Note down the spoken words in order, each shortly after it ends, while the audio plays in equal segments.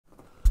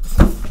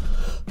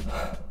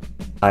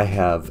I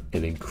have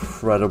an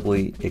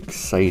incredibly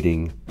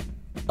exciting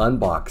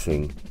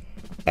unboxing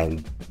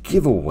and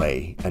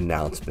giveaway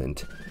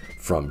announcement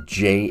from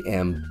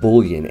JM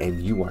Bullion,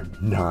 and you are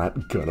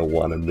not gonna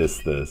want to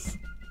miss this.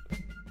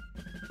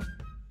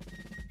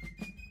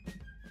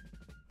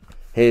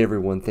 Hey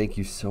everyone, thank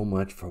you so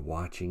much for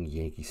watching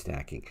Yankee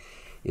Stacking.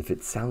 If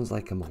it sounds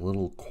like I'm a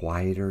little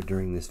quieter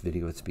during this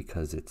video, it's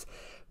because it's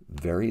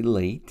very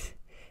late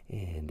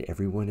and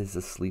everyone is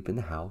asleep in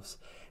the house,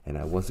 and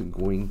I wasn't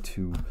going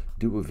to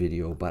do a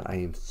video, but I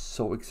am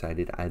so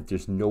excited.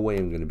 There's no way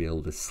I'm going to be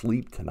able to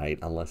sleep tonight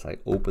unless I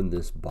open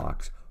this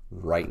box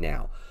right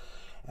now.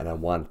 And I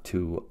want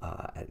to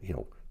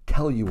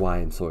tell you why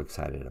I'm so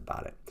excited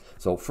about it.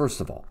 So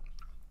first of all,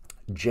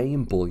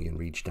 JM Bullion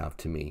reached out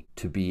to me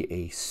to be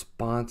a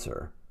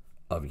sponsor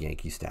of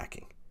Yankee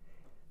Stacking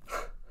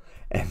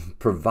and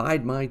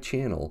provide my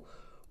channel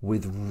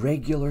with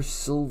regular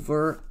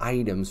silver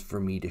items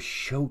for me to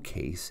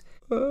showcase.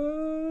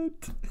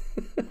 What?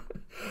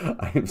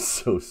 I am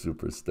so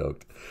super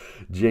stoked.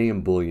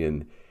 JM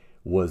Bullion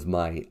was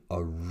my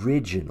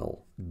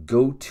original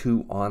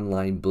go-to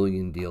online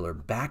bullion dealer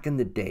back in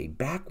the day,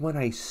 back when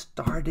I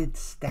started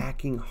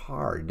stacking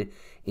hard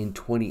in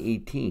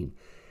 2018,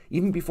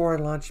 even before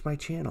I launched my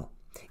channel.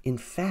 In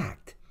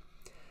fact,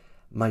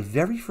 my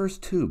very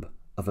first tube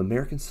of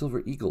American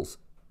Silver Eagles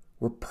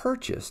were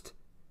purchased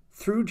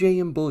through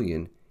JM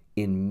Bullion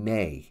in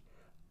May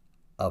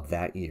of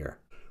that year.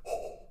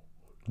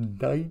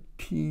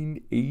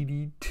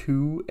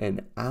 $19.82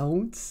 an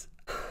ounce?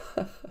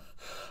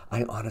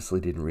 I honestly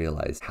didn't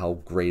realize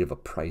how great of a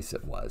price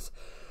it was.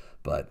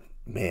 But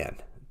man,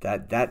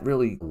 that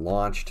really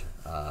launched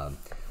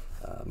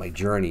my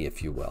journey,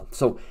 if you will.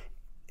 So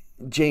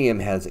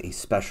JM has a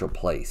special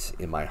place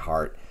in my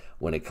heart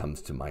when it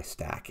comes to my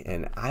stack,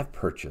 and I've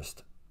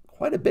purchased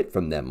quite a bit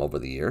from them over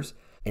the years.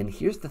 And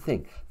here's the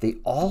thing, they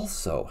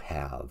also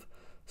have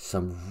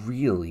some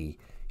really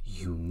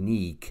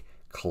unique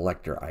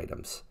collector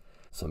items,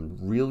 some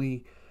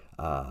really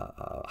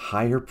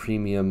higher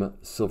premium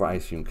silver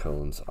ice cream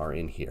cones are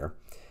in here,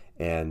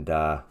 and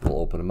we'll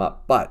open them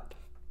up. But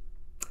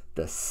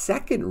the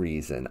second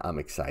reason I'm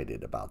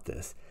excited about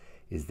this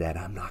is that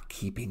I'm not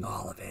keeping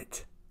all of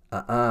it.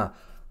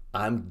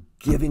 I'm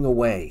giving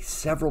away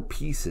several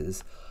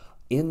pieces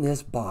in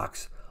this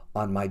box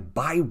on my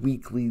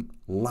bi-weekly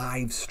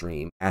live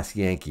stream, Ask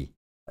Yankee.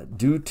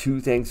 Due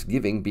to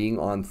Thanksgiving being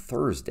on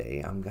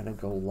Thursday, I'm going to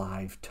go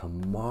live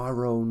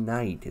tomorrow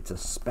night. It's a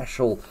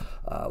special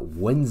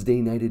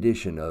Wednesday night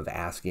edition of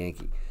Ask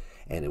Yankee,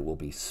 and it will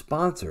be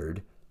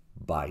sponsored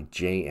by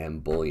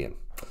JM Bullion.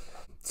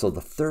 So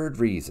the third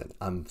reason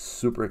I'm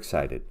super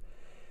excited,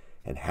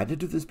 and had to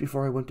do this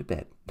before I went to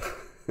bed,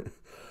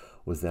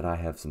 was that I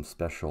have some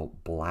special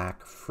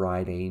Black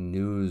Friday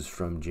news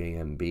from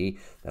JMB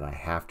that I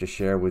have to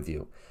share with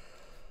you.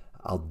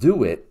 I'll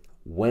do it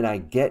when I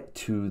get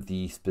to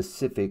the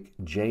specific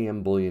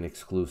JM Bullion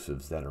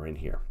exclusives that are in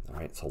here. All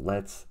right, so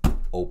let's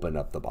open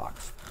up the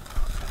box.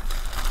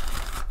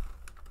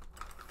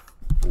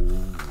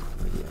 Ooh,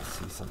 maybe I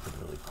see something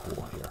really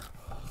cool here.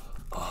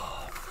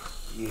 Oh,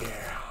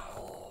 yeah.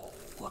 Oh,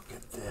 look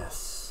at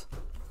this.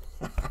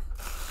 and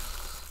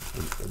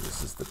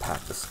this is the pack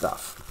of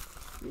stuff.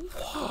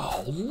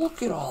 Wow,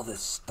 look at all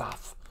this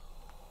stuff.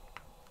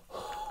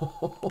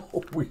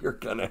 We are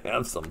gonna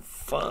have some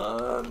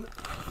fun.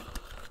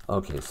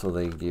 Okay, so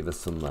they gave us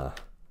some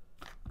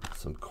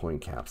coin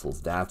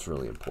capsules. That's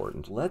really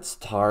important. Let's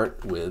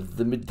start with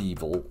the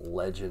Medieval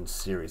Legends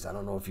series. I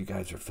don't know if you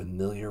guys are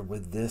familiar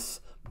with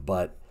this,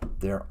 but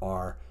there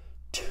are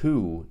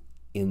two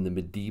in the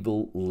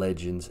Medieval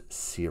Legends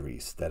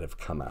series that have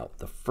come out.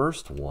 The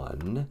first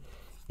one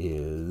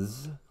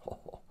is...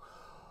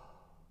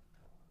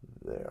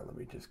 there, let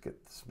me just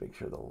get this, make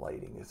sure the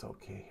lighting is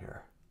okay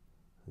here.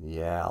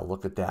 Yeah,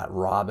 look at that,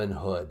 Robin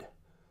Hood.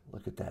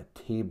 Look at that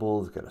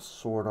table, it's got a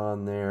sword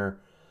on there.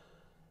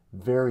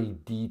 Very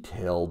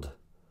detailed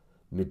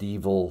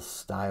medieval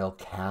style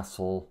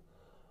castle.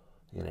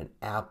 And an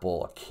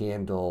apple, a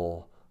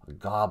candle, a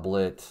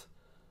goblet,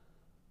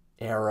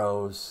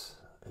 arrows.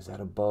 Is that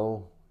a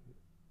bow?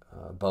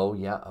 A bow,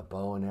 yeah, a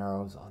bow and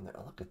arrows on there.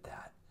 Look at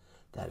that.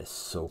 That is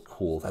so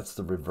cool. That's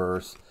the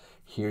reverse.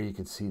 Here you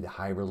can see the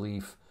high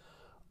relief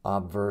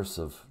obverse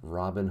of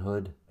Robin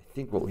Hood. I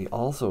think what we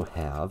also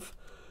have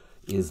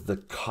is the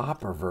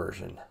copper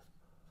version.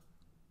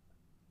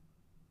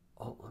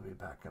 Oh, let me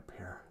back up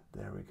here.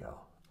 There we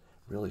go.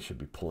 Really should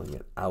be pulling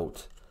it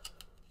out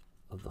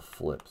of the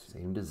flip.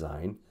 Same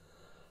design.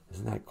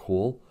 Isn't that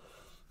cool?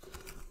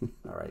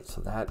 All right,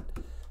 so that,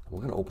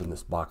 we're going to open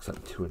this box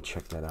up too and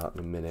check that out in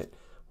a minute.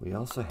 We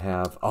also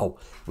have,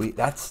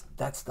 that's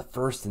the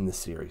first in the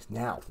series.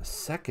 Now, the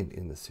second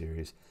in the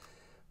series,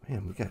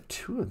 man, we got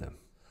two of them.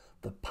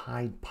 The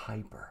Pied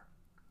Piper.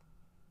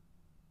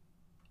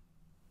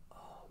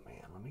 Oh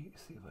man, let me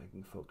see if I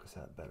can focus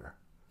that better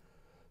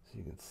so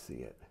you can see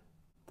it.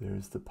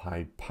 There's the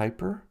Pied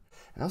Piper.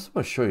 I also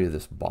want to show you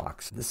this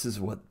box. This is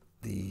what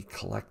the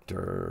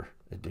collector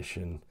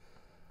edition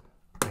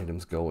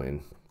items go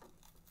in.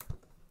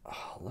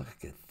 Oh, look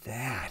at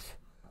that.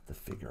 I'll have to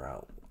figure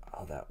out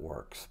how that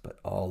works. But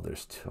oh,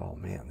 there's two. Oh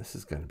man, this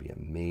is going to be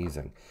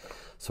amazing.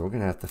 So we're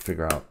going to have to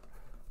figure out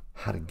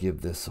how to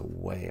give this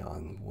away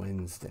on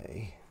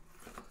Wednesday.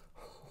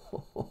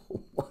 Oh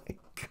my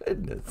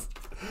goodness.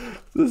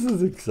 This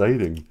is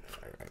exciting.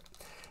 All right.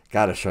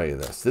 Got to show you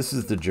this. This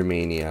is the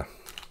Germania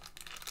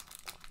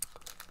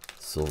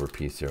silver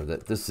piece here.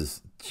 This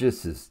is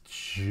just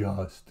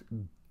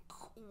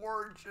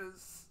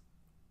gorgeous.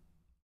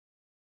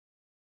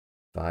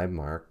 5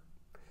 mark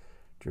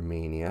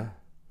Germania,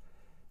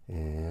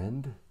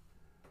 and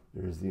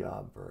there's the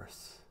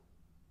obverse.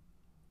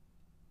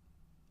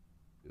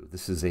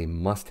 This is a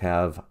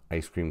must-have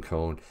ice cream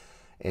cone,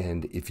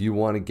 and if you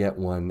want to get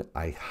one,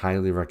 I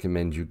highly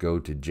recommend you go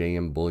to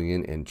JM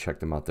Bullion and check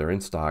them out. They're in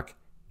stock.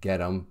 Get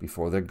them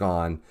before they're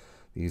gone.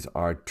 These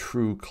are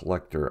true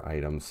collector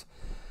items.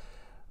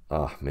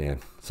 Oh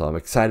man, so I'm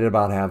excited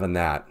about having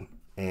that.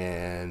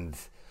 And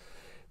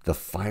the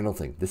final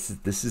thing, this is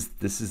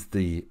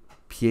the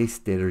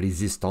pièce de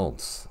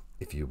résistance,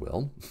 if you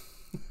will.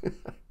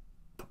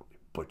 Totally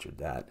butchered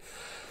that.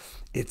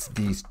 It's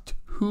these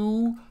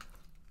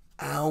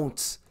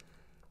 2-ounce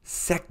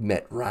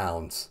Sekhmet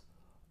rounds.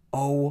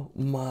 Oh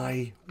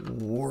my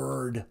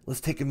word.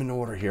 Let's take them in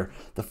order here.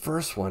 The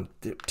first one,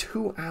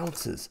 2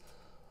 ounces.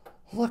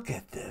 Look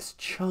at this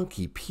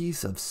chunky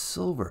piece of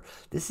silver.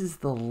 This is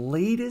the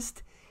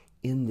latest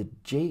in the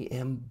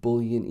JM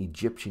Bullion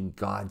Egyptian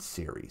God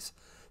series.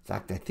 In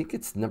fact, I think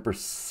it's number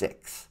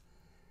 6.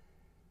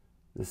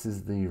 This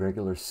is the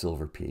regular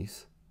silver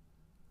piece.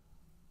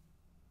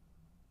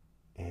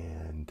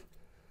 And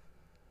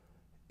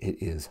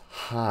it is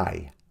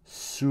high,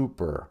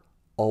 super,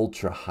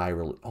 ultra high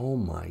relief. Oh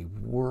my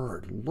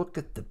word. Look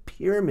at the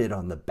pyramid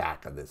on the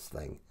back of this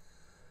thing.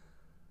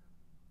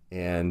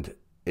 And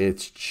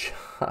it's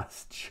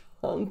just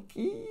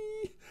chunky.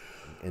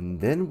 And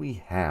then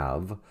we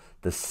have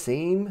the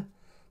same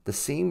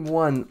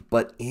one,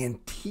 but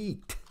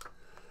antiqued.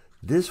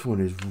 This one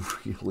is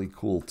really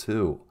cool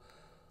too.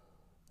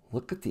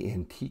 Look at the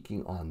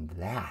antiquing on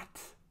that.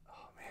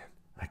 Oh man,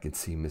 I can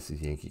see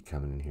Mrs. Yankee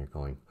coming in here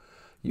going,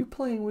 "You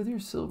playing with your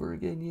silver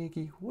again,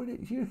 Yankee? What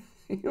did you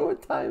know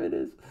what time it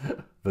is?"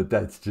 But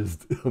that's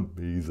just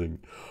amazing.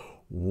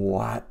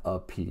 What a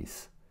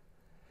piece.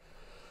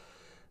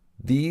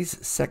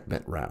 These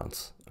Sekhmet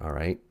rounds, all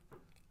right,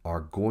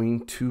 are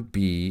going to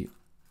be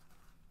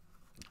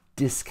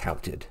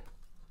discounted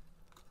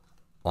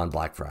on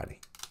Black Friday.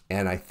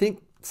 And I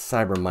think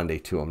Cyber Monday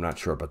too. I'm not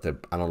sure, but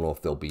I don't know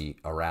if they'll be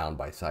around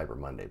by Cyber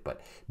Monday.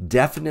 But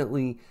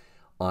definitely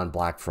on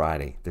Black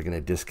Friday, they're going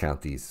to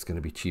discount these. It's going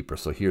to be cheaper.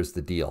 So here's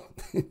the deal.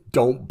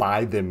 Don't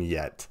buy them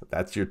yet.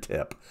 That's your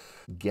tip.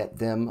 Get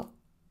them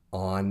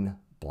on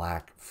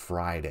Black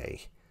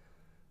Friday,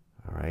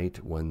 all right,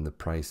 when the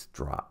price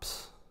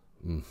drops.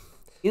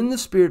 In the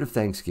spirit of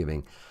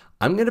Thanksgiving,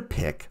 I'm going to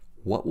pick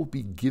what will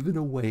be given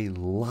away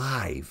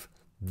live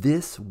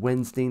this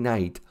Wednesday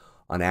night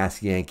on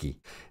Ask Yankee.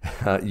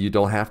 You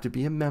don't have to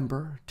be a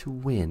member to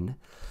win,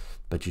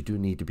 but you do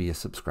need to be a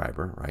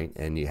subscriber, right?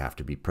 And you have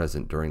to be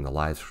present during the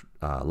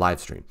live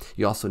stream.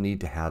 You also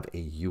need to have a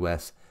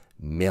U.S.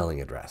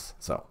 mailing address.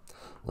 So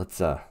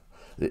let's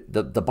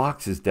the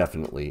box is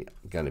definitely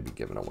going to be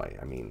given away.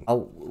 I mean,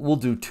 we'll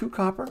do 2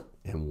 copper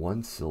and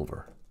 1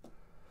 silver.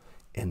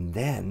 And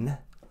then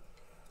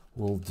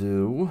we'll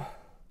do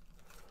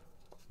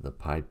the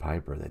Pied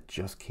Piper that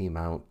just came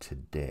out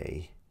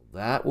today.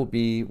 That will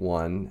be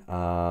one.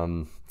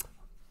 I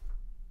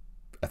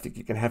think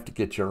you're gonna have to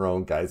get your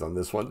own, guys, on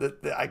this one.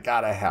 I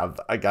gotta have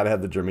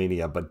the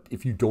Germania, but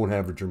if you don't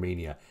have a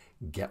Germania,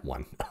 get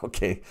one.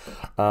 Okay.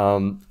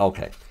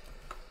 Okay.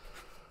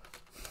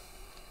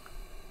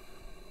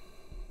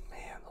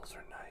 Man, those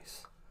are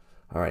nice.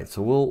 All right,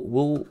 so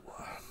we'll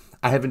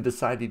I haven't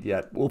decided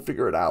yet. We'll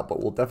figure it out,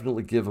 but we'll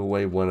definitely give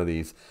away one of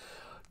these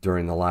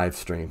during the live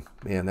stream.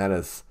 Man,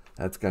 that's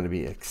going to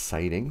be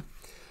exciting.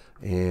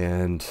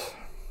 And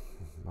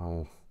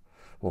oh,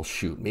 well,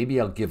 shoot,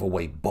 maybe I'll give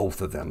away both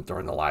of them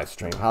during the live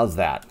stream. How's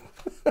that?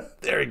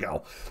 There you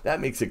go. That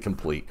makes it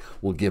complete.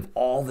 We'll give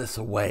all this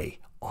away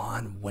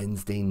on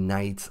Wednesday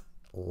night's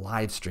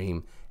live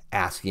stream.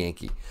 Ask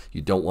Yankee.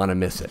 You don't want to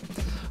miss it.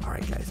 All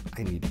right, guys,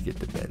 I need to get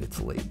to bed. It's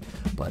late.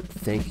 But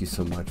thank you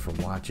so much for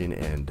watching.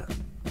 And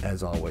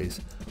as always,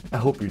 I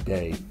hope your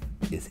day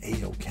is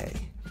A-okay.